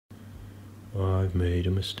I've made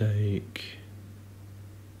a mistake.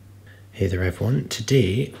 Hey there everyone,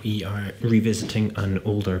 today we are revisiting an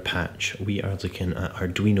older patch. We are looking at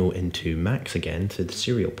Arduino into Macs again through the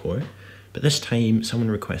serial port, but this time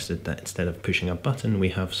someone requested that instead of pushing a button we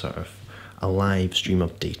have sort of a live stream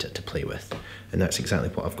of data to play with, and that's exactly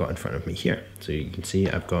what I've got in front of me here. So you can see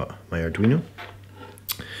I've got my Arduino,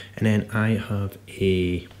 and then I have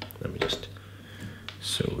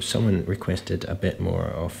so someone requested a bit more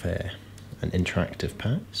of an interactive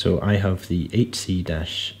patch. So I have the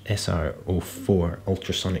HC-SR04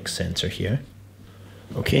 ultrasonic sensor here.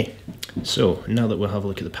 Okay, so now that we'll have a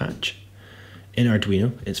look at the patch, in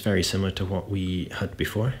Arduino it's very similar to what we had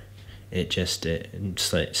before. It just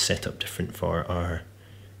set up different for our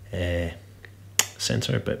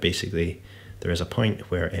sensor, but basically there is a point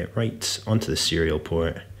where it writes onto the serial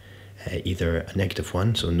port either a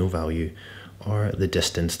 -1, so no value, or the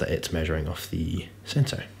distance that it's measuring off the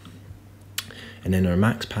sensor. And in our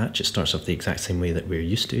Macs patch, it starts off the exact same way that we're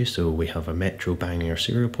used to. So we have a metro banging our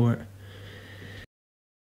serial port.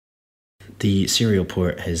 The serial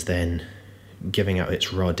port is then giving out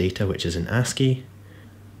its raw data, which is in ASCII.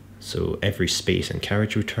 So every space and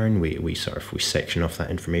carriage return, we section off that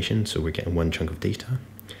information. So we're getting one chunk of data.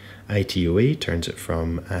 ITOA turns it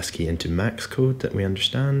from ASCII into Macs code that we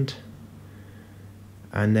understand.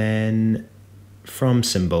 And then from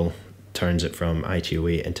symbol turns it from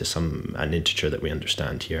ITOA into an integer that we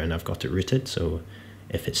understand here, and I've got it rooted, so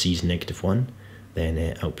if it sees -1 then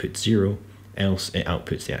it outputs 0, else it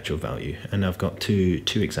outputs the actual value. And I've got two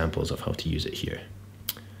examples of how to use it here.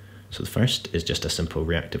 So the first is just a simple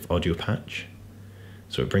reactive audio patch.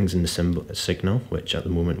 So it brings in the signal, which at the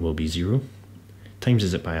moment will be 0, times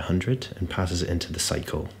it by 100 and passes it into the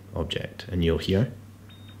cycle object, and you'll hear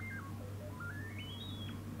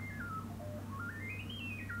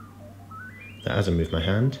that as I move my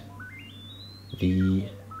hand, the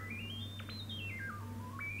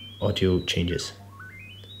audio changes.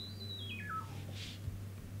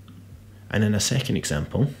 And then a second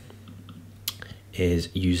example is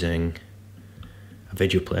using a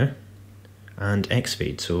video player and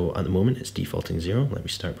X-fade. So at the moment it's defaulting 0. Let me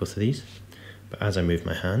start both of these. But as I move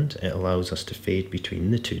my hand, it allows us to fade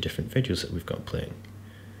between the two different videos that we've got playing.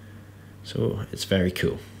 So it's very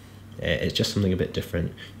cool. It's just something a bit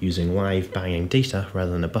different, using live banging data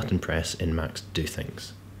rather than a button press in Macs to do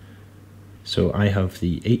things. So I have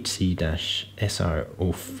the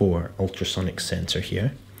HC-SR04 ultrasonic sensor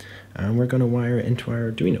here, and we're going to wire it into our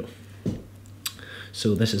Arduino.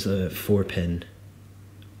 So this is a 4-pin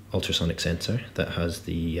ultrasonic sensor that has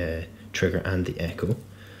the trigger and the echo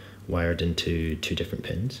wired into 2 different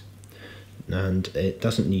pins, and it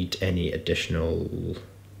doesn't need any additional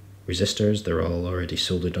resistors. They're all already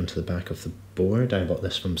soldered onto the back of the board. I bought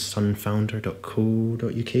this from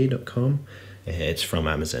sunfounder.co.uk.com. It's from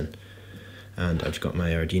Amazon. And I've got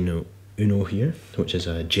my Arduino Uno here, which is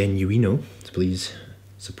a Genuino, so please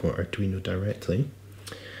support Arduino directly.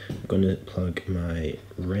 I'm going to plug my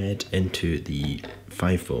red into the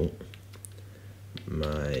 5V,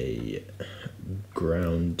 my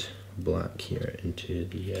ground black here into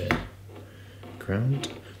the ground.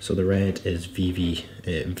 So the red is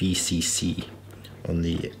VCC on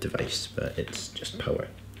the device, but it's just power.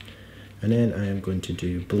 And then I am going to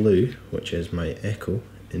do blue, which is my echo,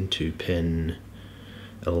 into pin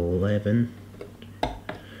 11,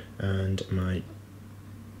 and my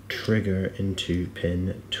trigger into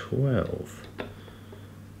pin 12.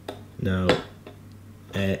 Now,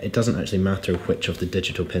 it doesn't actually matter which of the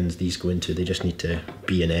digital pins these go into, they just need to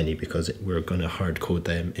be in any, because we're going to hard code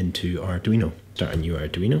them into Arduino. Start a new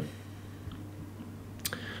Arduino.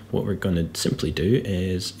 What we're going to simply do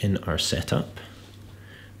is, in our setup,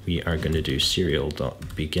 we are going to do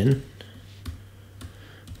serial.begin.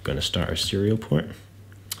 We're going to start our serial port,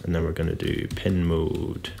 and then we're going to do pin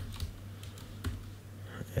mode,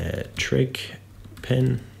 trig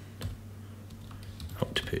pin,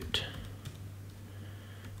 output,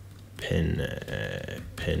 pin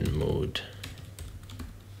mode,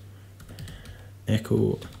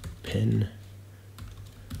 echo, pin,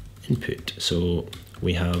 input. So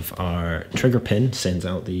we have our trigger pin sends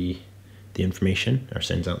out the information, or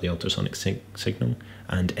sends out the ultrasonic signal,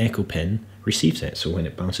 and echo pin receives it, so when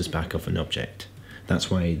it bounces back off an object. That's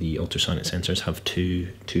why the ultrasonic sensors have two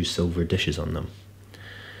silver dishes on them.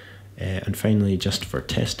 And finally, just for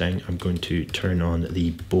testing, I'm going to turn on the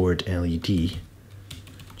board LED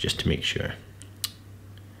just to make sure.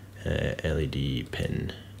 LED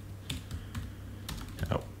pin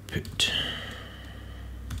output,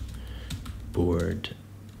 board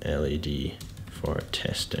LED for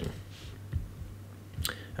testing.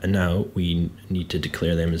 And now we need to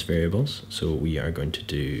declare them as variables. So we are going to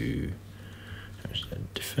do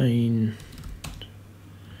define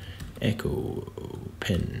echo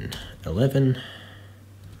pin 11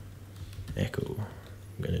 echo.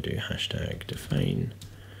 I'm going to do hashtag define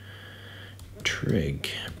trig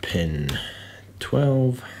pin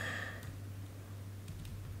 12,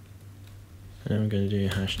 and I'm going to do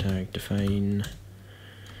hashtag define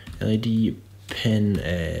LED pin.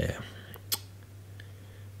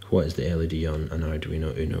 What is the LED on an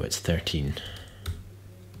Arduino Uno? It's 13.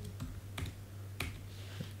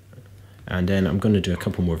 And then I'm going to do a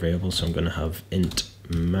couple more variables. So I'm going to have int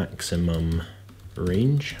maximum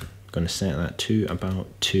range. I'm going to set that to about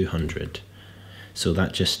 200. So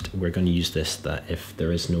that just, we're going to use this that if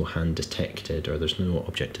there is no hand detected or there's no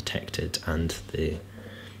object detected and the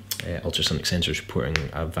ultrasonic sensor is reporting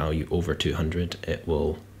a value over 200, it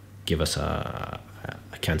will give us a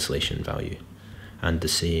cancellation value. And the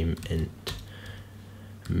same int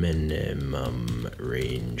minimum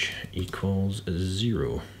range equals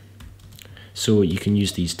 0. So you can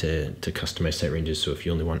use these to customize set ranges, so if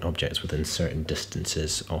you only want objects within certain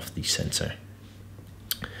distances of the sensor.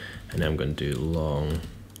 And I'm going to do long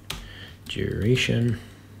duration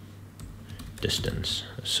distance.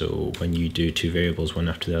 So when you do two variables one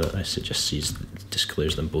after the other, it just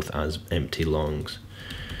declares them both as empty longs.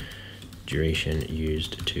 Duration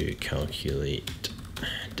used to calculate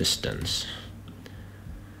distance.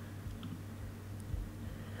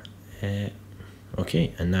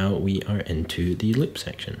 Okay, and now we are into the loop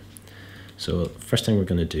section. So first thing we're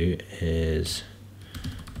going to do is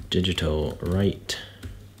digital write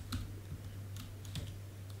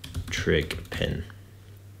trig pin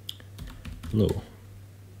low.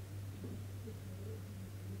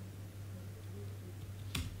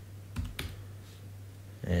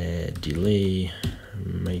 Delay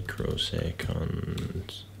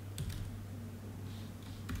microseconds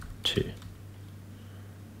 2.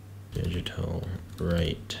 Digital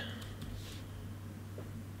write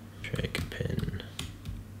trig pin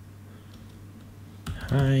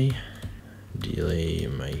high. Delay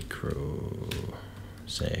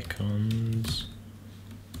microseconds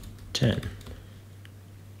 10.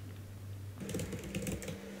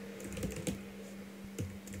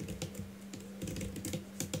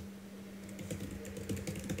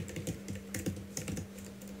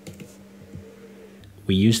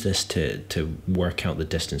 We use this to work out the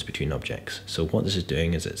distance between objects. So what this is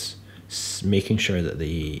doing is it's making sure that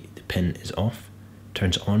the pin is off,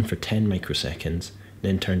 turns on for 10 microseconds,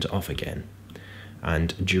 then turns off again.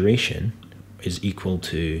 And duration is equal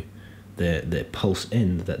to the pulse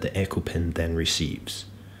in that the echo pin then receives.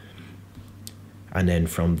 And then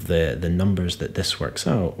from the numbers that this works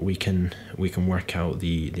out, we can work out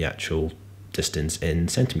the actual distance in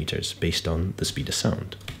centimeters based on the speed of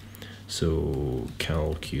sound. So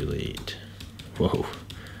calculate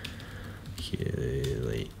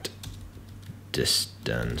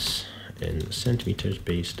distance in centimeters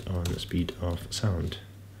based on the speed of sound.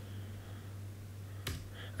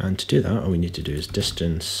 And to do that, all we need to do is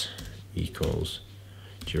distance equals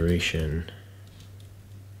duration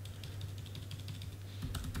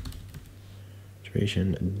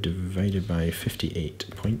divided by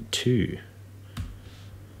 58.2.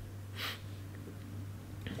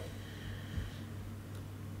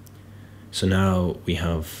 So now we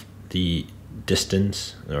have the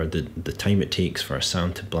distance, or the time it takes for a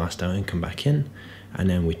sound to blast out and come back in, and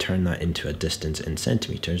then we turn that into a distance in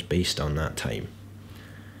centimeters based on that time.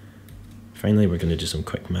 Finally, we're going to do some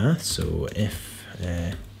quick math. So if,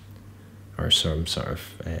 or some sort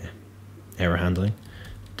of error handling,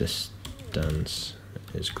 distance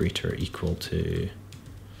is greater or equal to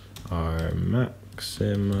our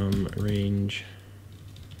maximum range,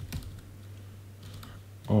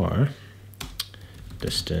 or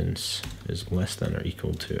distance is less than or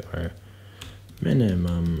equal to our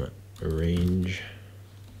minimum range,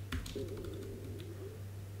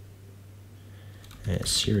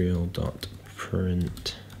 serial.println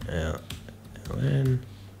 -1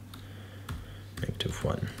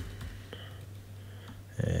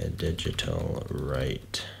 digital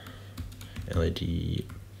write LED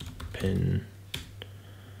pin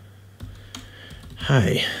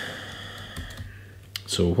high.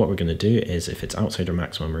 So what we're going to do is, if it's outside our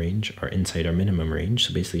maximum range or inside our minimum range,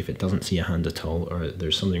 so basically if it doesn't see a hand at all or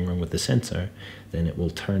there's something wrong with the sensor, then it will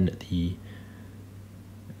turn the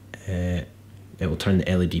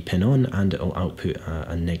LED pin on, and it will output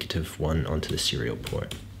a -1 onto the serial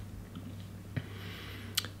port.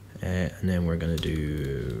 And then we're going to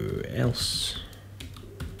do else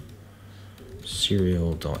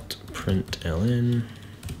serial.println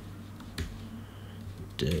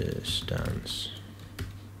distance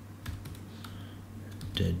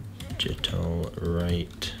digital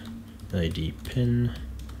write LED pin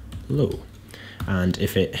low. And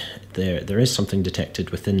if there is something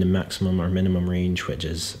detected within the maximum or minimum range, which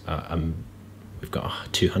is we've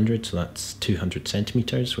got 200, so that's 200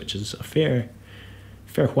 centimeters, which is a fair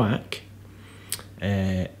whack.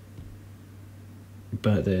 But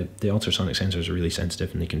the ultrasonic sensors are really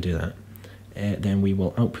sensitive and they can do that. Then we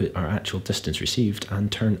will output our actual distance received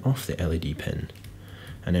and turn off the LED pin.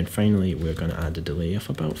 And then finally we're going to add a delay of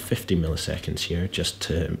about 50 milliseconds here, just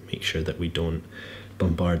to make sure that we don't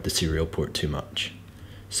bombard the serial port too much.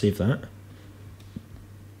 Save that,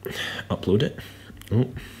 upload it,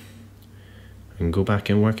 and go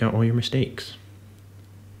back and work out all your mistakes.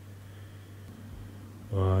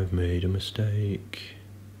 I've made a mistake.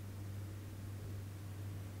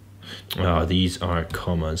 Oh, these are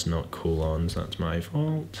commas, not colons, that's my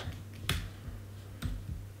fault.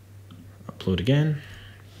 Upload again.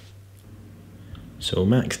 So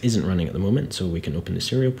Max isn't running at the moment, so we can open the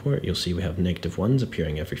serial port. You'll see we have -1s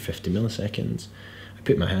appearing every 50 milliseconds. I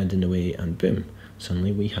put my hand in the way and boom,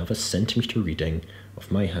 suddenly we have a centimeter reading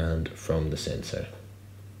of my hand from the sensor.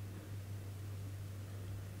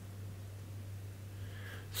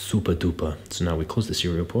 Super duper. So now we close the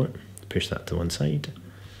serial port, push that to one side,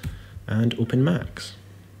 and open Max.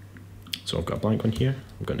 So I've got a blank one here.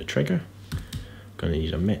 I'm going to trigger. I'm going to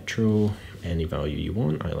need a metro, any value you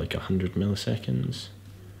want. I like 100 milliseconds.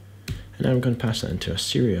 And now I'm going to pass that into a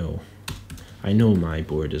serial. I know my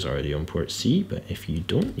board is already on port C, but if you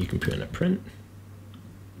don't, you can put in a print.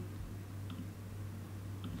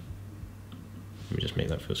 Let me just make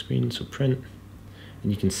that full screen, so print.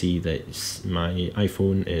 And you can see that my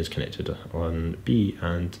iPhone is connected on B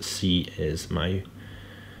and C is my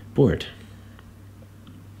board.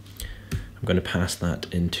 I'm going to pass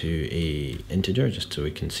that into a integer just so we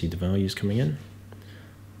can see the values coming in.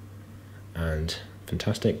 And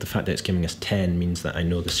fantastic, the fact that it's giving us 10 means that I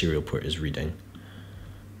know the serial port is reading,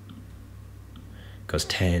 because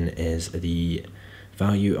 10 is the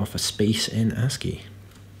value of a space in ASCII.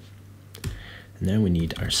 And now we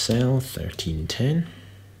need our cell 1310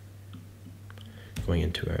 going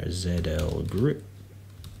into our ZL group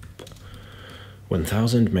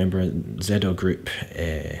 1000. Remember, ZL group,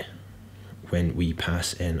 when we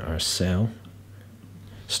pass in our cell,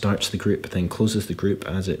 starts the group, then closes the group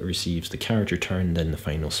as it receives the carriage return, then the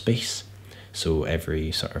final space. So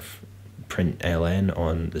every sort of print ln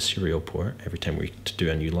on the serial port, every time we do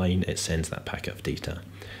a new line, it sends that packet of data.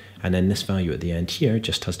 And then this value at the end here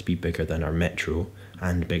just has to be bigger than our metro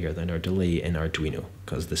and bigger than our delay in Arduino,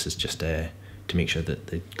 because this is just to make sure that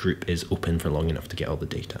the group is open for long enough to get all the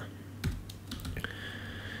data.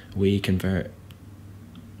 We convert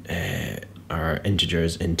our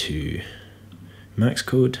integers into max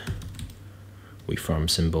code. We farm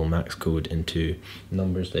symbol max code into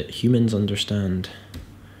numbers that humans understand.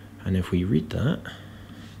 And if we read that,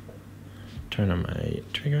 turn on my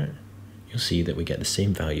trigger, you'll see that we get the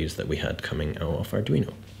same values that we had coming out of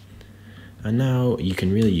Arduino. And now you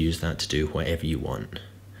can really use that to do whatever you want.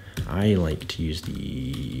 I like to use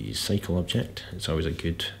the cycle object. It's always a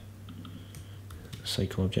good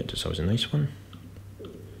cycle object, it's always a nice one.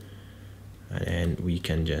 And then we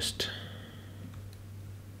can just,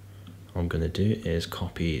 all I'm going to do is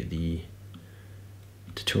copy the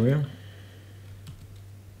tutorial.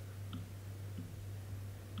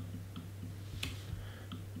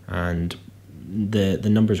 And the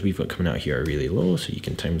numbers we've got coming out here are really low, so you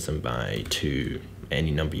can times them by 2,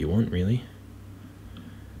 any number you want really.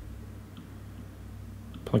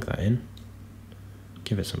 Plug that in,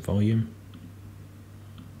 give it some volume.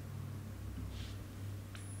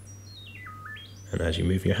 And as you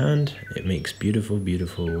move your hand, it makes beautiful,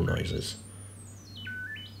 beautiful noises.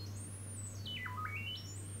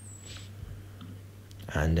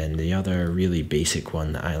 And then the other really basic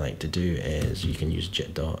one that I like to do is you can use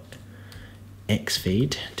jit.xfade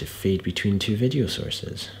to fade between two video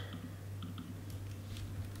sources.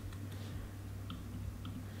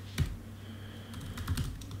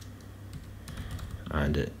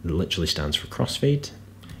 And it literally stands for crossfade.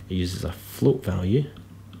 It uses a float value,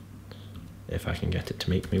 if I can get it to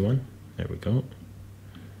make me one. There we go.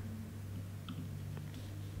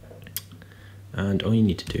 And all you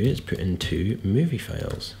need to do is put in 2 movie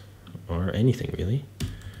files, or anything really.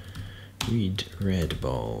 Read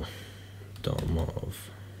redball.mov.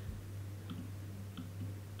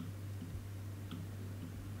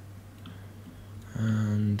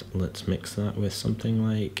 And let's mix that with something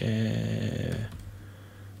like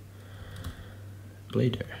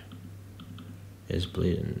Blader. Is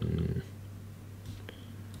Blader...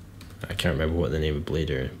 I can't remember what the name of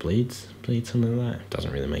blades, something like that.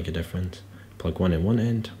 Doesn't really make a difference. Plug one in one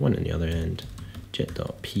end, one in the other end.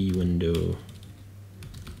 Jet.p window.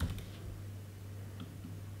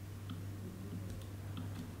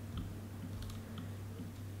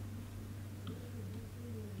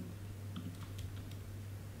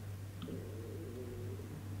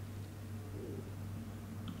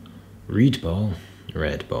 Read ball,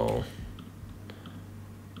 red ball.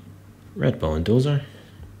 Red ball and dozer.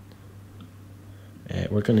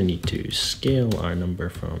 We're going to need to scale our number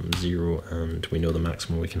from 0, and we know the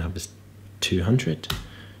maximum we can have is 200,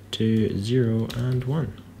 to 0 and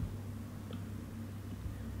 1.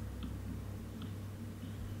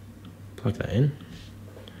 Plug that in,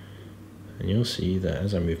 and you'll see that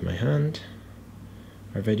as I move my hand,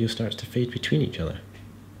 our video starts to fade between each other.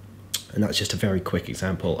 And that's just a very quick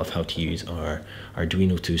example of how to use our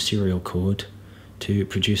Arduino serial code to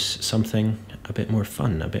produce something a bit more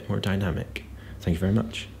fun, a bit more dynamic. Thank you very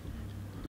much.